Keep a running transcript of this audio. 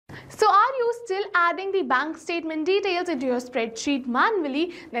you still adding the bank statement details into your spreadsheet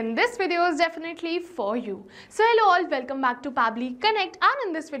manually, then this video is definitely for you. So hello all, welcome back to Pabbly Connect, and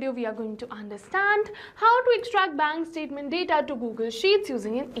in this video we are going to understand how to extract bank statement data to Google Sheets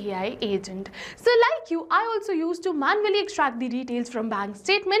using an AI agent. So like you, I also used to manually extract the details from bank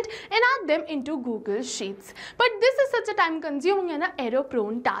statement and add them into Google Sheets. But this is such a time consuming and an error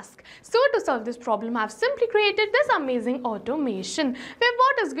prone task. So to solve this problem, I have simply created this amazing automation where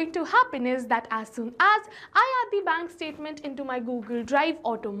what is going to happen is that as soon as I add the bank statement into my Google Drive,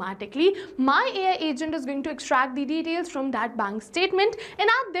 automatically my AI agent is going to extract the details from that bank statement and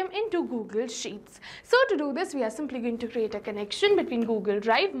add them into Google Sheets. So to do this, we are simply going to create a connection between Google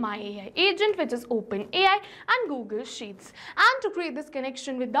Drive, my AI agent, which is OpenAI, and Google Sheets. And to create this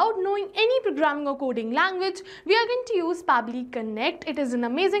connection without knowing any programming or coding language, we are going to use Pabbly Connect. It is an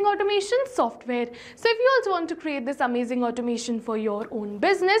amazing automation software. So if you also want to create this amazing automation for your own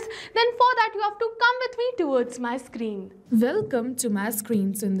business, then for that you have to come with me towards my screen. Welcome to my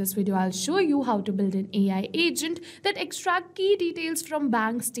screen. So in this video, I'll show you how to build an AI agent that extract key details from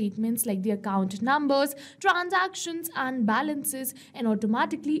bank statements like the account numbers, transactions and balances, and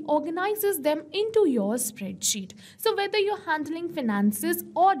automatically organizes them into your spreadsheet. So whether you're handling finances,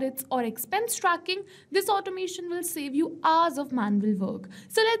 audits or expense tracking, this automation will save you hours of manual work.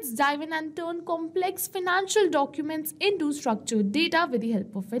 So let's dive in and turn complex financial documents into structured data with the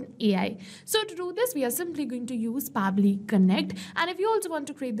help of an AI. So to do this, we are simply going to use Pabbly Connect. And if you also want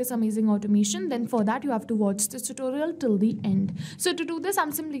to create this amazing automation, then for that you have to watch this tutorial till the end. So to do this,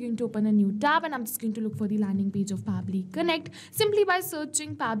 I'm simply going to open a new tab and I'm just going to look for the landing page of Pabbly Connect simply by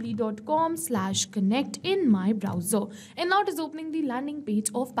searching pabbly.com/connect in my browser. And now it is opening the landing page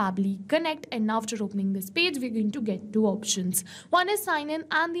of Pabbly Connect. And now after opening this page, we're going to get two options. One is sign in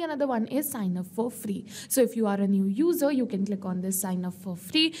and the another one is sign up for free. So if you are a new user, you can click on this sign up for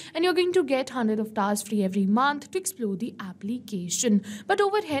free and you're going to get 100 of stars free every month to explore the application. But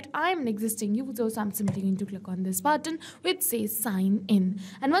over here, I am an existing user, so I'm simply going to click on this button which says sign in.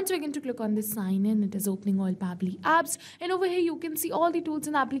 And once we're going to click on this sign in, it is opening all Pabbly apps. And over here, you can see all the tools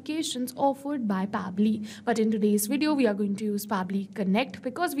and applications offered by Pabbly. But in today's video, we are going to use Pabbly Connect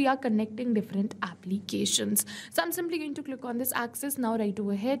because we are connecting different applications. So I'm simply going to click on this access now right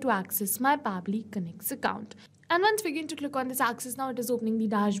over here to access my Pabbly Connects account. And once we're going to click on this access now, it is opening the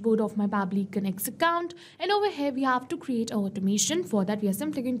dashboard of my Pabbly Connects account. And over here, we have to create an automation. For that, we are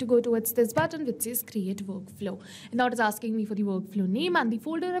simply going to go towards this button which says create workflow. And now it is asking me for the workflow name and the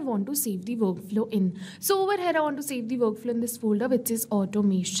folder I want to save the workflow in. So over here, I want to save the workflow in this folder which is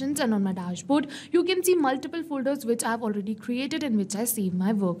automations. And on my dashboard, you can see multiple folders which I have already created in which I save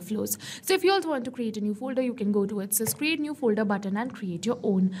my workflows. So if you also want to create a new folder, you can go towards this create new folder button and create your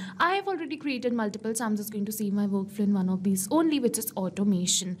own. I have already created multiple, so I'm just going to save my workflow in one of these only, which is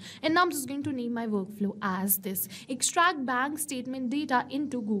automation. And now I'm just going to name my workflow as this: extract bank statement data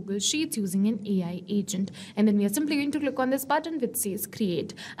into Google Sheets using an AI agent. And then we are simply going to click on this button which says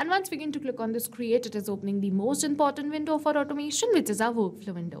create. And once we're going to click on this create, it is opening the most important window of our automation, which is our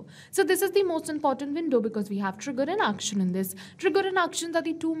workflow window. So this is the most important window because we have trigger and action in this. Trigger and actions are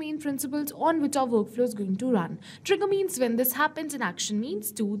the two main principles on which our workflow is going to run. Trigger means when this happens and action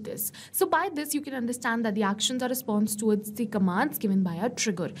means do this. So by this, you can understand that the actions are response towards the commands given by our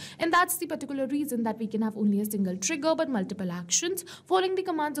trigger. And that's the particular reason that we can have only a single trigger but multiple actions following the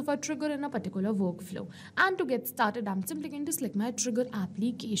commands of our trigger in a particular workflow. And to get started, I'm simply going to select my trigger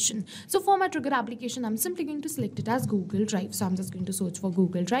application. So for my trigger application, I'm simply going to select it as Google Drive. So I'm just going to search for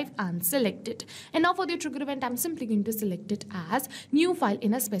Google Drive and select it. And now for the trigger event, I'm simply going to select it as new file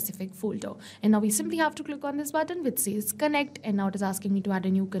in a specific folder. And now we simply have to click on this button which says connect. And now it is asking me to add a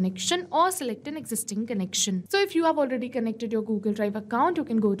new connection or select an existing connection. So if you have already connected your Google Drive account, you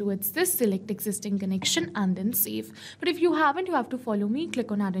can go towards this select existing connection and then save. But if you haven't, you have to follow me,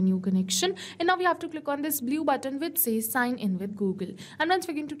 click on add a new connection. And now we have to click on this blue button which says sign in with Google. And once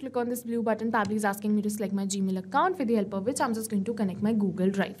we're going to click on this blue button, Pabbly is asking me to select my Gmail account with the help of which I'm just going to connect my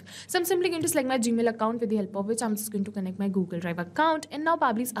Google Drive. So I'm simply going to select my Gmail account with the help of which I'm just going to connect my Google Drive account. And now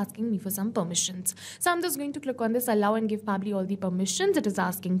Pabbly is asking me for some permissions. So I'm just going to click on this allow and give Pabbly all the permissions it is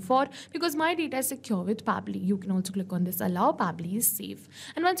asking for because my data is secure with Pabbly. You can also click on this allow. Pabbly is safe.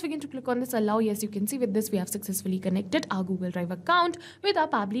 And once we're going to click on this allow, yes, you can see with this we have successfully connected our Google Drive account with our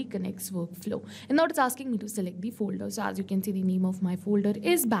Pabbly Connects workflow. And now it's asking me to select the folder. So as you can see, the name of my folder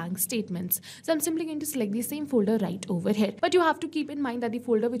is bank statements. So I'm simply going to select the same folder right over here. But you have to keep in mind that the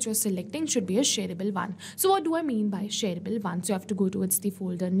folder which you're selecting should be a shareable one. So what do I mean by shareable one? So you have to go towards the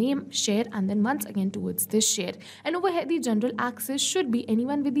folder name, share, and then once again towards this share. And over here, the general access should be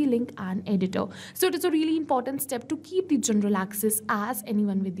anyone with the link and editor. So it is a really really important step to keep the general access as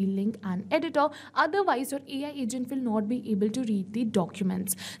anyone with the link and editor. Otherwise, your AI agent will not be able to read the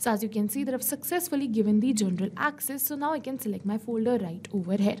documents. So as you can see that I've successfully given the general access. So now I can select my folder right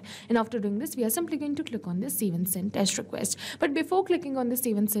over here. And after doing this, we are simply going to click on this save and send test request. But before clicking on the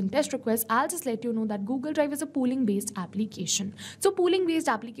save and send test request, I'll just let you know that Google Drive is a pooling based application. So pooling based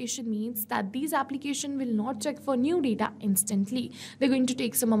application means that these application will not check for new data instantly. They're going to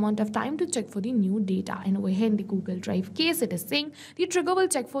take some amount of time to check for the new data. And over here in the Google Drive case, it is saying the trigger will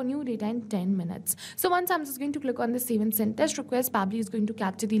check for new data in 10 minutes. So once I'm just going to click on the save and send test request, Pabbly is going to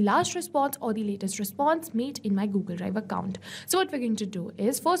capture the last response or the latest response made in my Google Drive account. So what we're going to do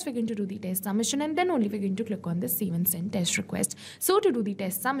is first we're going to do the test submission, and then only we're going to click on the save and send test request. So to do the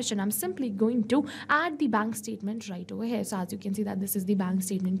test submission, I'm simply going to add the bank statement right over here. So as you can see that this is the bank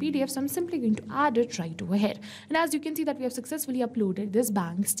statement PDF, so I'm simply going to add it right over here. And as you can see that we have successfully uploaded this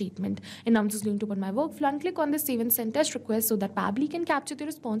bank statement. And I'm just going to open my workflow and click on the save and send test request so that Pabbly can capture the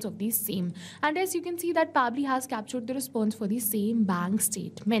response of the same. And as you can see that Pabbly has captured the response for the same bank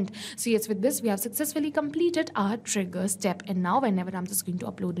statement. So yes, with this we have successfully completed our trigger step. And now whenever I'm just going to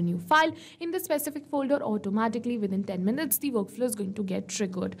upload a new file in this specific folder, automatically within 10 minutes the workflow is going to get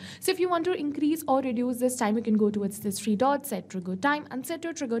triggered. So if you want to increase or reduce this time, you can go towards this three dots, set trigger time, and set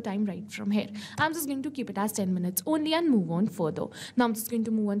your trigger time right from here. I'm just going to keep it as 10 minutes only and move on further. Now I'm just going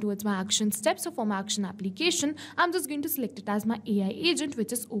to move on towards my action steps. So for my action application, I'm just going to select it as my AI agent,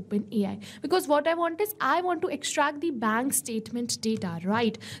 which is OpenAI, because what I want is I want to extract the bank statement data,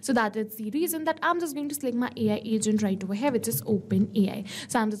 right? So that is the reason that I'm just going to select my AI agent right over here, which is OpenAI.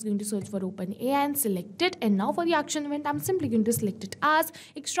 So I'm just going to search for OpenAI and select it. And now for the action event, I'm simply going to select it as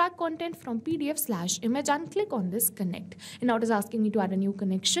extract content from PDF/image and click on this connect. And now it is asking me to add a new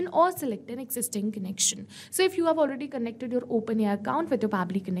connection or select an existing connection. So if you have already connected your OpenAI account with your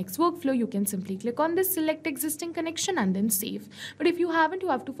Pabbly Connect's workflow, you can simply click on this select existing connection and then save. But if you haven't, you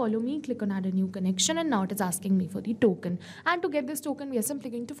have to follow me, click on add a new connection, and now it is asking me for the token. And to get this token, we are simply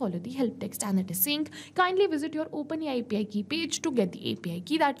going to follow the help text, and it is saying kindly visit your OpenAI API key page to get the API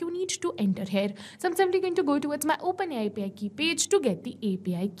key that you need to enter here. So I'm simply going to go towards my OpenAI API key page to get the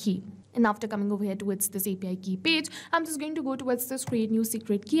API key. And after coming over here towards this API key page, I'm just going to go towards this create new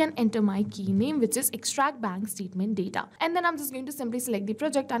secret key and enter my key name, which is extract bank statement data. And then I'm just going to simply select the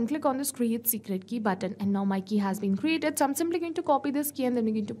project and click on this create secret key button. And now my key has been created. So I'm simply going to copy this key and then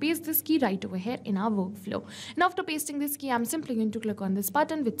we're going to paste this key right over here in our workflow. And after pasting this key, I'm simply going to click on this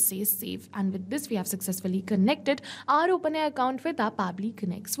button which says save. And with this, we have successfully connected our OpenAI account with our Pabbly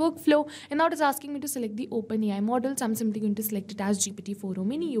Connect's workflow. And now it is asking me to select the OpenAI model. So I'm simply going to select it as GPT-4o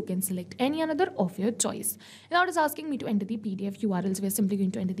Mini. You can select any another of your choice. Now it is asking me to enter the PDF URL. So we're simply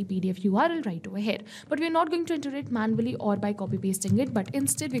going to enter the PDF URL right over here. But we're not going to enter it manually or by copy pasting it, but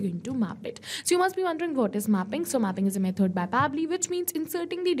instead we're going to map it. So you must be wondering what is mapping. So mapping is a method by Pabbly which means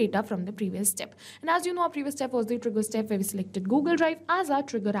inserting the data from the previous step. And as you know, our previous step was the trigger step where we selected Google Drive as our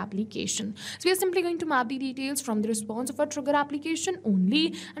trigger application. So we are simply going to map the details from the response of our trigger application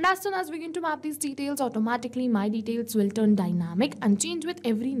only. And as soon as we're going to map these details, automatically my details will turn dynamic and change with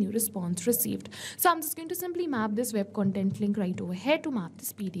every new response received. So I'm just going to simply map this web content link right over here to map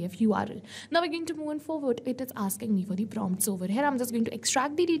this PDF URL. Now we're going to move on forward. It is asking me for the prompts over here. I'm just going to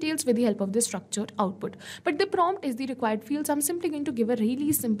extract the details with the help of this structured output. But the prompt is the required field. So I'm simply going to give a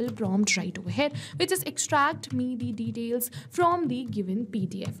really simple prompt right over here, which is extract me the details from the given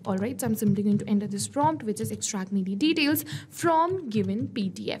PDF. Alright, so I'm simply going to enter this prompt, which is extract me the details from given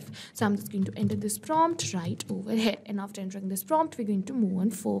PDF. So I'm just going to enter this prompt right over here. And after entering this prompt, we're going to move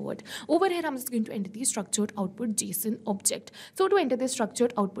on forward. Over here, I'm just going to enter the structured output JSON object. So to enter this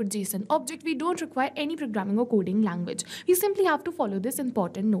structured output JSON object, we don't require any programming or coding language. We simply have to follow this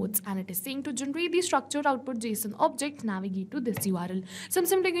important notes. And it is saying to generate the structured output JSON object, navigate to this URL. So I'm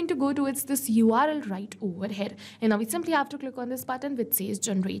simply going to go towards this URL right over here. And now we simply have to click on this button which says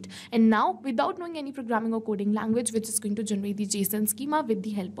generate. And now, without knowing any programming or coding language, which is going to generate the JSON schema with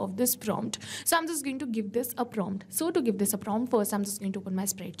the help of this prompt. So I'm just going to give this a prompt. So to give this a prompt, first I'm just going to open my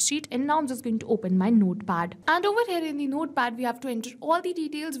spreadsheet, and now I'm just going to open my notepad. And over here in the notepad, we have to enter all the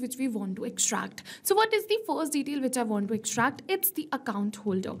details which we want to extract. So what is the first detail which I want to extract? It's the account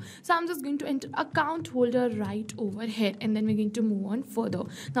holder. So I'm just going to enter account holder right over here, and then we're going to move on further.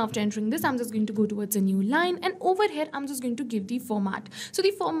 Now after entering this, I'm just going to go towards a new line, and over here I'm just going to give the format. So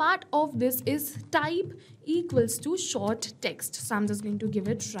the format of this is type equals to short text. So I'm just going to give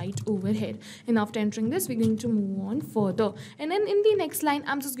it right over here. And after entering this, we're going to move on further. And then in the next line,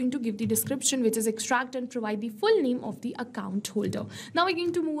 I'm just going going to give the description, which is extract and provide the full name of the account holder. Now we're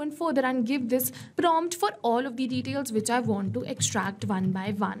going to move on further and give this prompt for all of the details which I want to extract one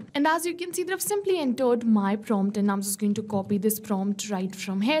by one. And as you can see, I've simply entered my prompt, and I'm just going to copy this prompt right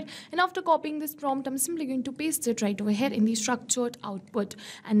from here. And after copying this prompt, I'm simply going to paste it right over here in the structured output.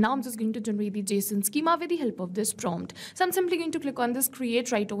 And now I'm just going to generate the JSON schema with the help of this prompt. So I'm simply going to click on this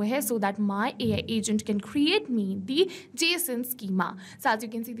create right over here so that my AI agent can create me the JSON schema. So as you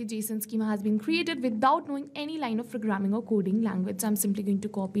can see, the JSON schema has been created without knowing any line of programming or coding language. So I'm simply going to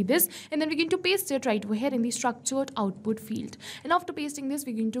copy this, and then we're going to paste it right over here in the structured output field. And after pasting this,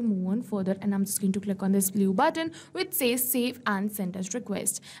 we're going to move on further, and I'm just going to click on this blue button which says save and send as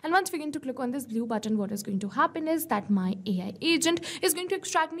request. And once we're going to click on this blue button, what is going to happen is that my AI agent is going to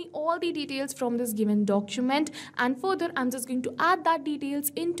extract me all the details from this given document, and further I'm just going to add that details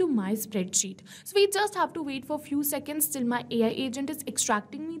into my spreadsheet. So we just have to wait for a few seconds till my AI agent is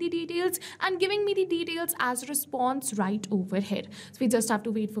extracting me the details and giving me the details as a response right over here. So we just have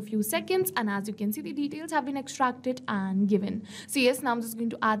to wait for a few seconds, and as you can see, the details have been extracted and given. So yes, now I'm just going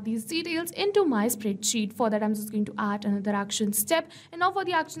to add these details into my spreadsheet. For that, I'm just going to add another action step, and now for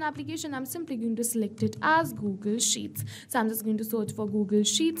the action application, I'm simply going to select it as Google Sheets. So I'm just going to search for Google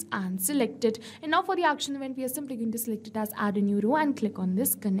Sheets and select it. And now for the action event, we are simply going to select it as add a new row and click on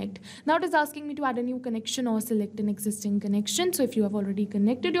this connect. Now it is asking me to add a new connection or select an existing connection. So if you have already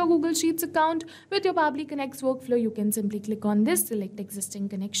connected your Google Sheets account with your Pabbly Connect's workflow, you can simply click on this, select existing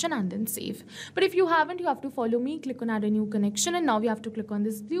connection, and then save. But if you haven't, you have to follow me, click on add a new connection, and now we have to click on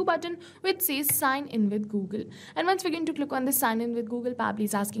this blue button which says sign in with Google. And once we're going to click on this sign in with Google, Pabbly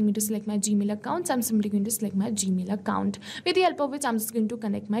is asking me to select my Gmail account. So I'm simply going to select my Gmail account, with the help of which I'm just going to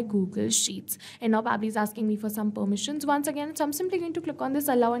connect my Google Sheets. And now Pabbly is asking me for some permissions once again. So I'm simply going to click on this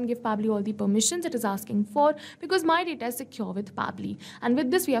allow and give Pabbly all the permissions it is asking for, because my data is secure with Pabbly. And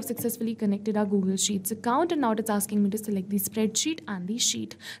with this, we have successfully connected our Google Sheets account, and now it's asking me to select the spreadsheet and the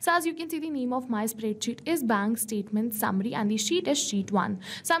sheet. So as you can see, the name of my spreadsheet is bank statement summary and the sheet is sheet 1.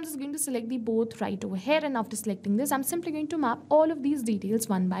 So I'm just going to select the both right over here, and after selecting this, I'm simply going to map all of these details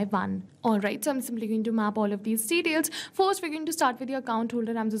one by one. Alright, so I'm simply going to map all of these details. First, we're going to start with the account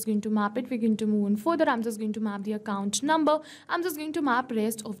holder. I'm just going to map it. We're going to move on further. I'm just going to map the account number. I'm just going to map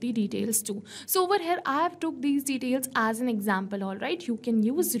rest of the details too. So over here, I have took these details as an example. Alright, you can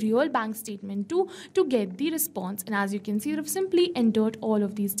use real bank statement too to get the response. And as you can see, I've simply entered all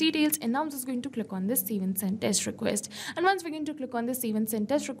of these details, and now I'm just going to click on this save and send test request. And once we're going to click on this save and send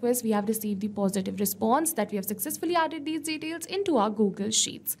test request, we have received the positive response that we have successfully added these details into our Google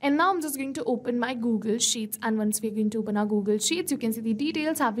Sheets. And now I'm just going to open my Google Sheets, and once we're going to open our Google Sheets, you can see the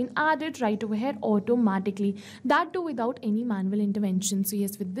details have been added right over here automatically, that too without any manual intervention. So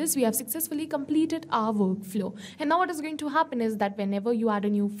yes, with this, we have successfully completed our workflow. And now what is going to happen is that whenever you add a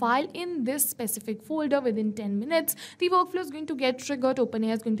new file in this specific folder within 10 minutes, the workflow is going to get triggered.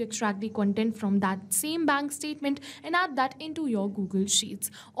 OpenAI is going to extract the content from that same bank statement and add that into your Google Sheets,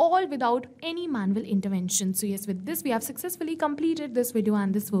 all without any manual intervention. So yes, with this, we have successfully completed this video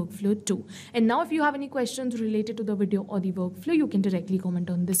and this workflow too. And now if you have any questions related to the video or the workflow, you can directly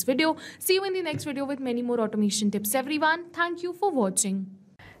comment on this video. See you in the next video with many more automation tips, everyone. Thank you for watching.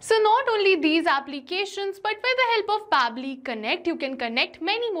 So not only these applications, but with the help of Pabbly Connect, you can connect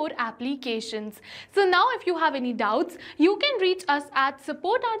many more applications. So now if you have any doubts, you can reach us at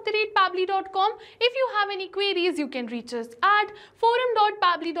support@pabbly.com. If you have any queries, you can reach us at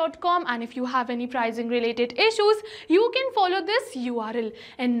forum.pabbly.com. And if you have any pricing related issues, you can follow this URL.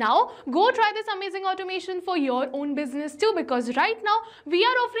 And now go try this amazing automation for your own business too, because right now we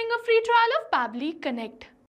are offering a free trial of Pabbly Connect.